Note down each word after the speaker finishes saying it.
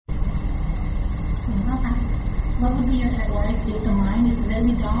what would be your advice if the mind is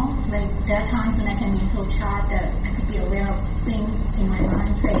really dull? Like there are times when I can be so sharp that I could be aware of things in my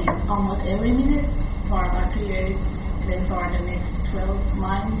mind, say almost every minute for about 3 years, and then for the next 12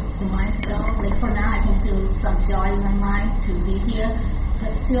 months, the mind is dull. Like for now, I can feel some joy in my mind to be here,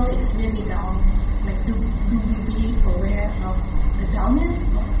 but still it's really dull. Like do we be aware of the dullness?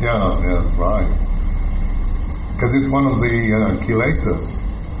 Yeah, right. Because it's one of the kilesas.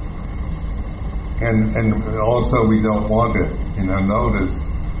 And also we don't want it. Notice,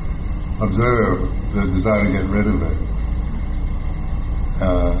 observe the desire to get rid of it.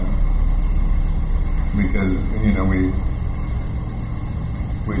 Because,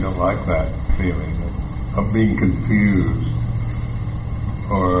 we don't like that feeling of being confused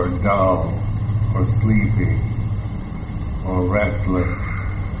or dull or sleepy or restless.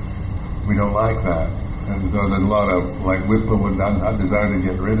 We don't like that. And so there's a lot of, like Whipple would not desire to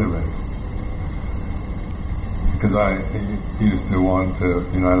get rid of it. Because I used to want to,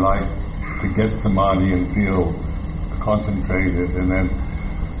 I like to get samadhi and feel concentrated, and then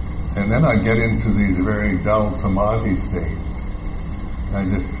I get into these very dull samadhi states. I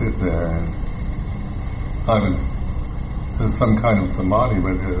just sit there, and it was some kind of samadhi,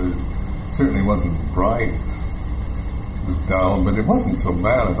 but it certainly wasn't bright. It was dull, but it wasn't so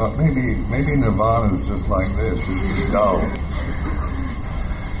bad. I thought maybe nirvana is just like this. It's dull.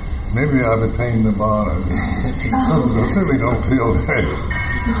 Maybe I've attained nirvana. I certainly don't feel very.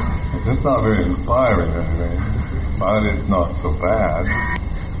 It's not very inspiring, I think, but it's not so bad.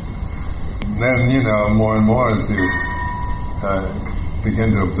 Then more and more as you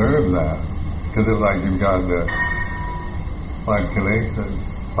begin to observe that, because it's like you've got the 5 kilesas,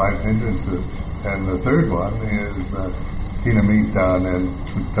 5 hindrances, and the third one is Hinamita and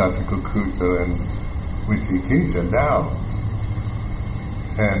Uttatakukuta and Vicikiccha, doubts.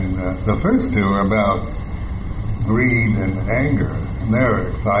 And the first 2 are about greed and anger, and they're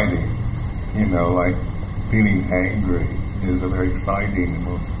exciting. Like feeling angry is a very exciting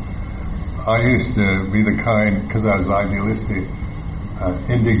emotion. I used to be the kind, because I was idealistic,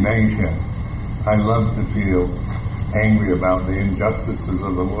 indignation. I love to feel angry about the injustices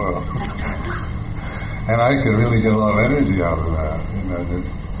of the world. And I could really get a lot of energy out of that.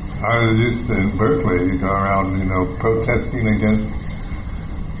 I was used to, in Berkeley, go around, protesting against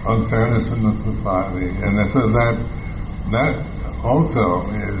unfairness in the society. And so that also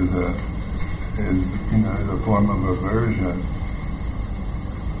is a form of aversion.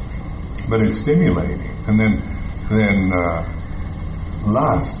 But it's stimulating. And then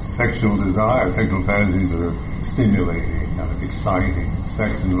lust, sexual desire, sexual fantasies are stimulating, exciting,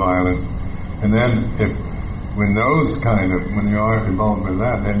 sex and violence. And then when you are involved with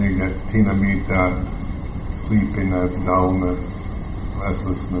that, then you get tinamita, sleepiness, dullness,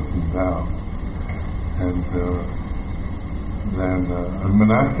 restlessness and doubt. And then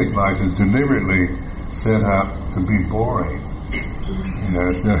monastic life is deliberately set up to be boring.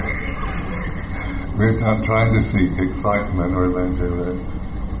 We're not trying to seek excitement or adventure,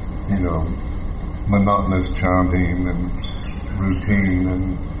 monotonous chanting and routine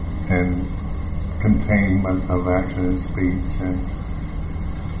and containment of action and speech. And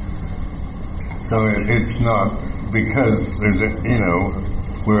so it's not because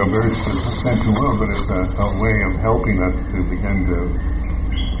we're averse to the sensual world, but it's a way of helping us to begin to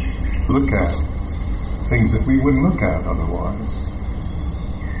look at things that we wouldn't look at otherwise.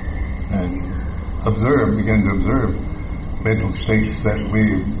 And begin to observe mental states that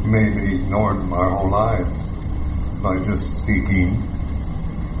we maybe ignored our whole lives by just seeking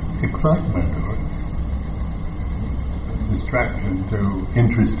excitement or distraction through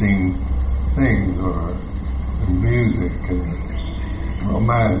interesting things or music and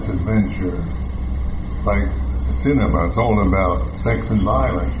romance, adventure. Like cinema, it's all about sex and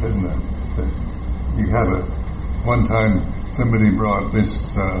violence, isn't it? So you have one time somebody brought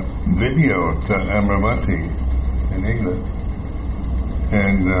this video to Amravati in England,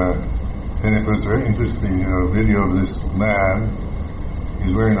 and it was very interesting. A video of this man.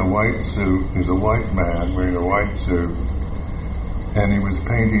 He's wearing a white suit. He's a white man wearing a white suit, and he was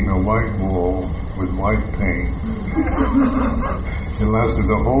painting a white wall with white paint. It lasted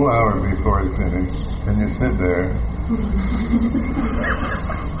a whole hour before he finished, and you sit there.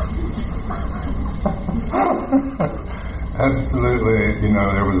 Absolutely,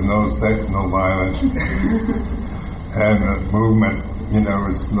 there was no sex, no violence, and the movement,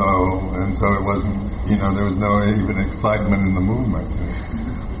 was slow, and so it wasn't, there was no even excitement in the movement.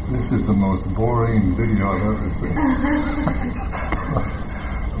 This is the most boring video I've ever seen.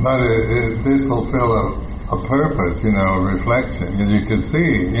 But it did fulfill a purpose, a reflection. And you can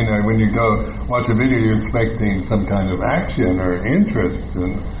see, when you go watch a video, you're expecting some kind of action or interest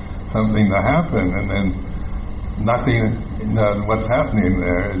and something to happen, and then nothing, what's happening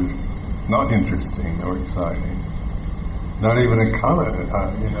there is not interesting or exciting. Not even a color,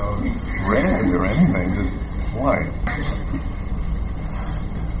 red or anything, just white.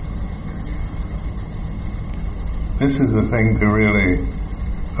 This is the thing to really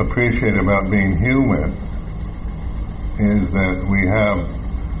appreciate about being human, is that we have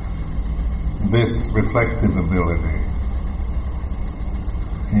this reflective ability.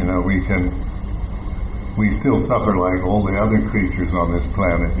 We still suffer like all the other creatures on this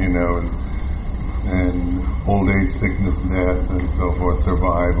planet, and old age, sickness, death, and so forth,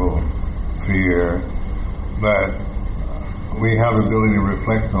 survival, fear, but we have ability to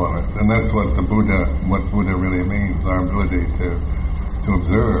reflect on it, and that's what Buddha really means, our ability to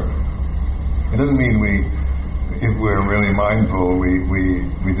observe. It doesn't mean if we're really mindful, we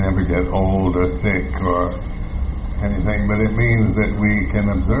never get old or sick or anything, but it means that we can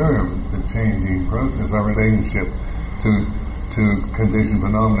observe the changing process. Our relationship to conditioned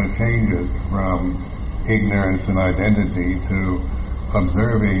phenomena changes from ignorance and identity to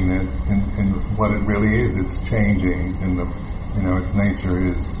observing it in what it really is. It's changing, its nature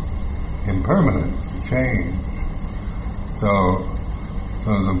is impermanence, change. So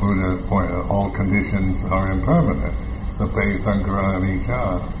the Buddha pointed out, all conditions are impermanent. Sape sankara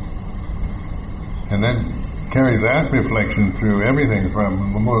anicca. And then carry that reflection through everything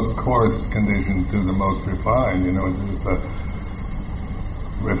from the most coarse condition to the most refined. It's a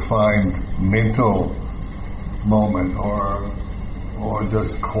refined mental moment or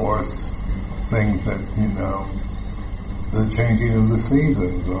just coarse things that, the changing of the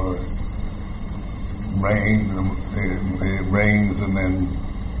seasons, or rain, it rains and then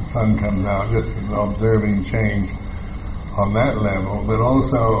the sun comes out, just observing change on that level, but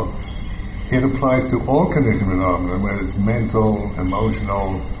also it applies to all conditioned phenomena, whether it's mental,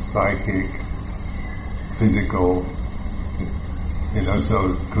 emotional, psychic, physical, so it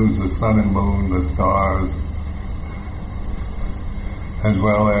includes the sun and moon, the stars, as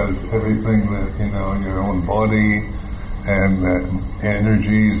well as everything that, your own body, and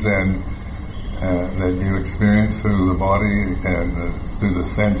energies and that you experience through the body and through the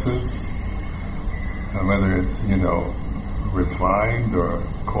senses, whether it's, refined or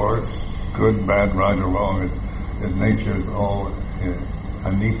coarse, good, bad, right or wrong, its nature is all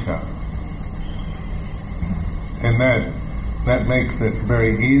anicca. And that makes it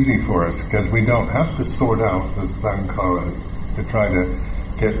very easy for us, because we don't have to sort out the sankharas to try to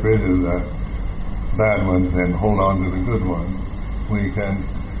get rid of the bad ones and hold on to the good ones.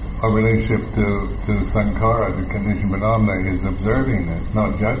 Our relationship to sankhara, the conditioned phenomena, is observing it,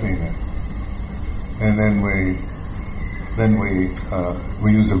 not judging it. And then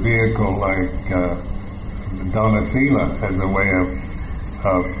we use a vehicle like dana sila as a way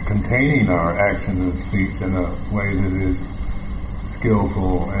of containing our actions and speech in a way that is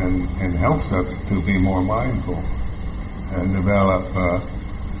skillful and helps us to be more mindful and develop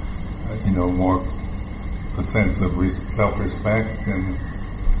more a sense of self-respect and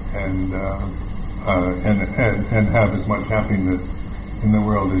have as much happiness in the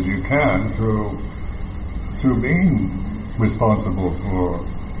world as you can through being responsible for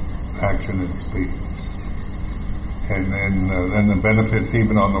action and speech. And then the benefits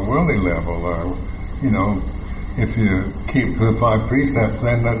even on the worldly level are, if you keep the 5 precepts,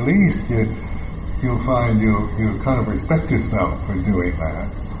 then at least you'll find you kind of respect yourself for doing that.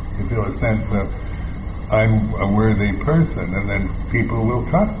 You feel a sense of, I'm a worthy person, and then people will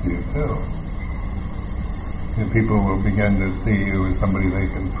trust you too. And people will begin to see you as somebody they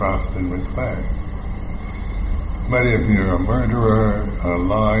can trust and respect. But if you're a murderer, a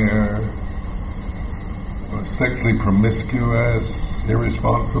liar, sexually promiscuous,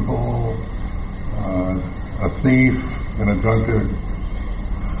 irresponsible, a thief, and a drunkard,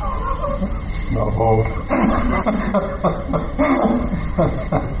 not both.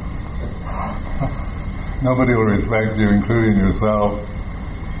 Nobody will respect you, including yourself.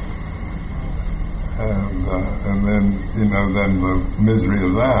 And then the misery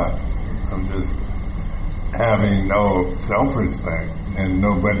of that, of just having no self-respect and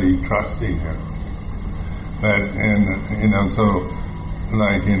nobody trusting you. So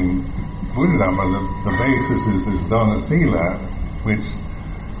like in Buddhism, the basis is dana sila, which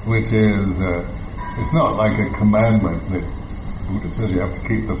is it's not like a commandment that Buddha says you have to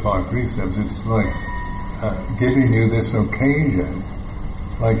keep the 5 precepts. It's like giving you this occasion,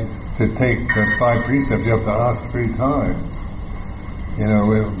 like to take the 5 precepts. You have to ask 3 times.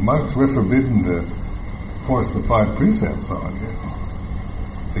 Monks, we're forbidden to force the 5 precepts on you.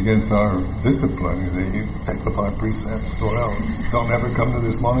 It's against our discipline. You take the 5 precepts or else don't ever come to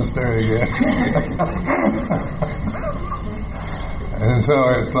this monastery again. And so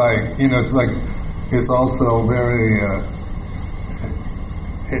it's like, it's also very,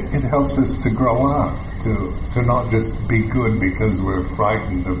 it helps us to grow up, to not just be good because we're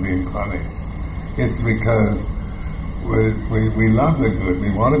frightened of being punished. It's because we love the good. We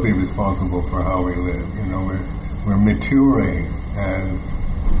want to be responsible for how we live. We're maturing as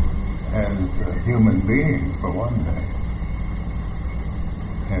human beings for one day,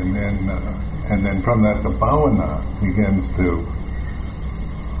 and then from that the bhavana begins to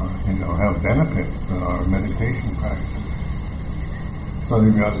have benefits in our meditation practice. So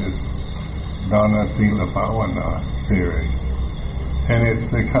you've got this Dana Sila Bhavana series, and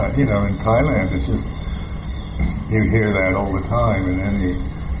it's in Thailand it's just, you hear that all the time in any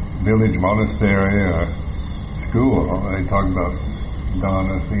village monastery or school. They talk about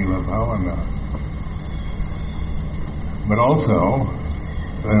Dana Sila Bhavana. But also,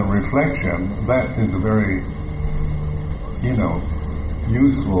 reflection, that is a very,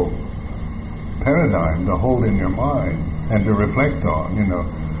 useful paradigm to hold in your mind and to reflect on.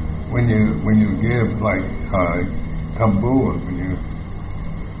 When you give, like tambur, when you're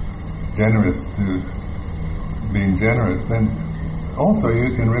being generous, then also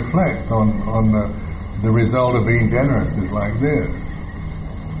you can reflect on the result of being generous is like this.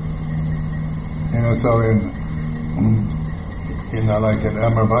 So like in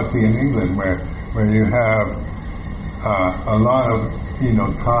Amaravati in England, where you have a lot of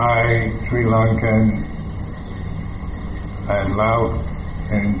Thai, Sri Lankan, and Lao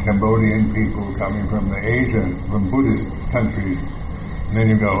and Cambodian people coming from from Buddhist countries, and then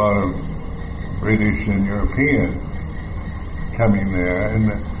you've got a lot of British and Europeans coming there, and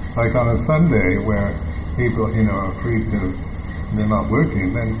like on a Sunday where people are free they're not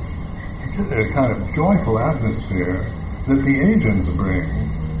working, then it's a kind of joyful atmosphere that the Asians bring,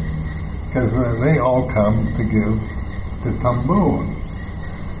 because they all come to give to tambun,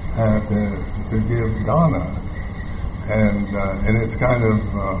 to give dana, and it's kind of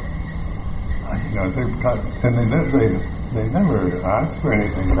they never ask for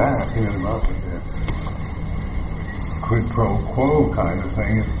anything back, not like a quid pro quo kind of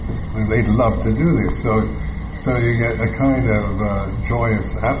thing. They'd love to do this, so you get a kind of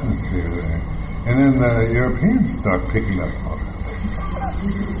joyous atmosphere there. And then the Europeans start picking up on it.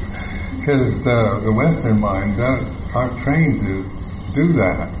 Because the Western minds aren't trained to do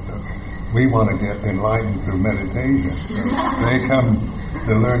that. We want to get enlightened through meditation. They come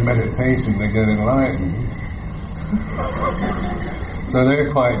to learn meditation to get enlightened. So they're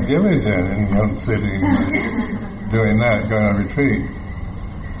quite diligent in sitting, doing that, going on retreat.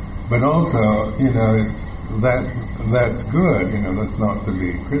 But also, that's good. That's not to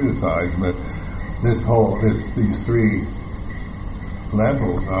be criticized. But these 3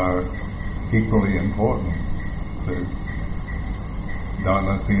 levels are equally important. The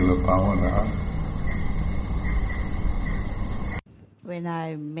Dana Sila Bhavana. When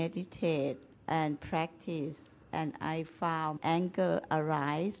I meditate and practice, and I found anger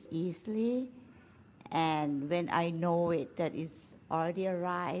arise easily, and when I know it that it's already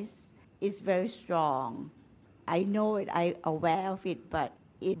arise, it's very strong. I know it, I'm aware of it, but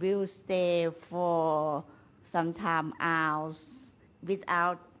it will stay for some time hours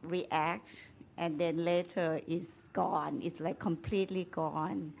without react, and then later it's gone. It's like completely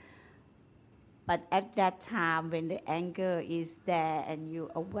gone. But at that time, when the anger is there and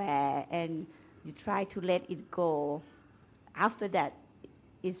you're aware and you try to let it go, after that,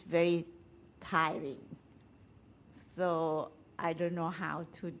 it's very tiring. So I don't know how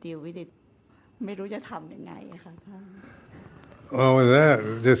to deal with it. ไม่รู้จะทำยังไงค่ะท่าน Well, with that,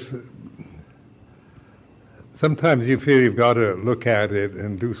 just sometimes you feel you've got to look at it and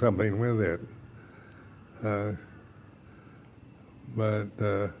do something with it. But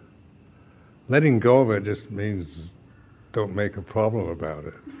letting go of it just means don't make a problem about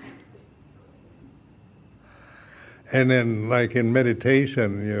it. And then, like in meditation,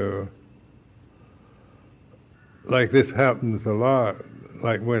 like this happens a lot.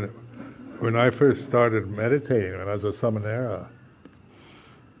 Like when I first started meditating, when I was a samanera,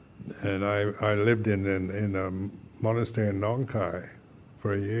 and I lived in a monastery in Nong Khai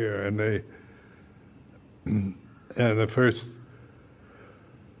for a year, and the first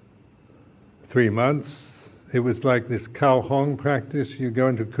 3 months, it was like this cow hong practice. You go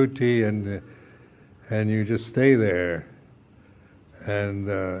into kuti and you just stay there, and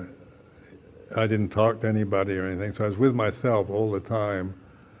I didn't talk to anybody or anything, so I was with myself all the time.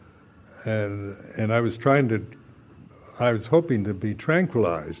 and I was hoping to be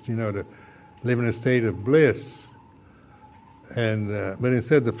tranquilized, to live in a state of bliss. And but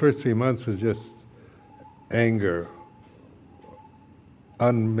instead, the first 3 months was just anger,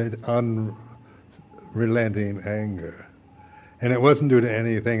 unrelenting anger, and it wasn't due to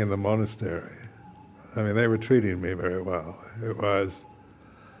anything in the monastery. I mean, they were treating me very well. It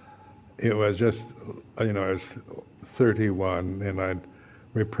was just, I was 31, and I'd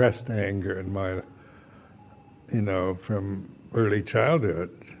repressed anger in my, from early childhood.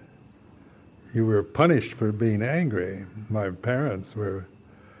 You were punished for being angry. My parents were,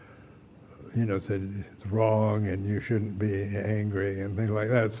 said it's wrong and you shouldn't be angry and things like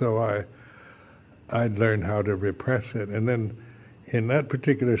that. So I'd learned how to repress it. And then in that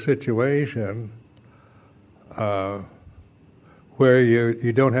particular situation, where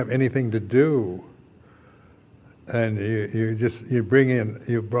you don't have anything to do, and you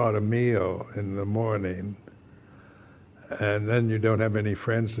brought a meal in the morning, and then you don't have any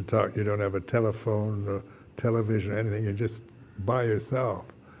friends to talk, you don't have a telephone or television or anything, you're just by yourself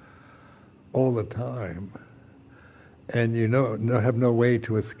all the time, and have no way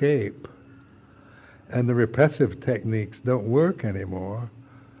to escape, and the repressive techniques don't work anymore.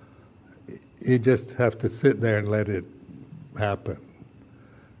 You just have to sit there and let it happen.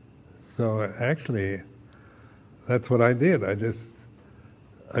 So actually, that's what I did. I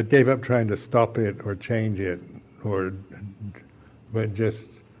gave up trying to stop it or change it, but just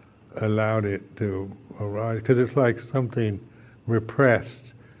allowed it to arise, because it's like something repressed,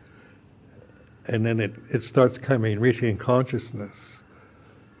 and then it starts reaching consciousness.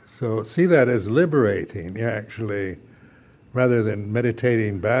 So see that as liberating. You're actually, rather than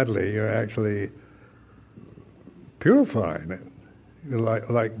meditating badly, you're actually purifying it.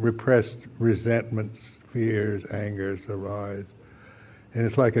 Like repressed resentments, fears, angers arise, and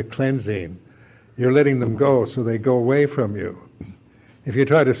it's like a cleansing. You're letting them go, so they go away from you. If you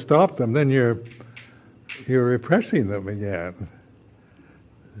try to stop them, then you're repressing them again.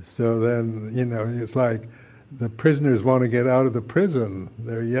 So then, it's like the prisoners want to get out of the prison.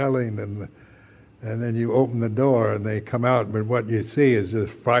 They're yelling, and then you open the door and they come out, but what you see is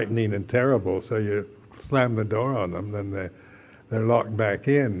just frightening and terrible, so you slam the door on them, then they're locked back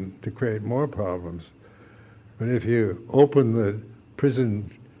in to create more problems. But if you open the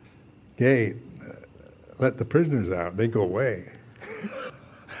prison gate, let the prisoners out, they go away.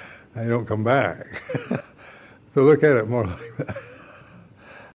 They don't come back. So look at it more like that.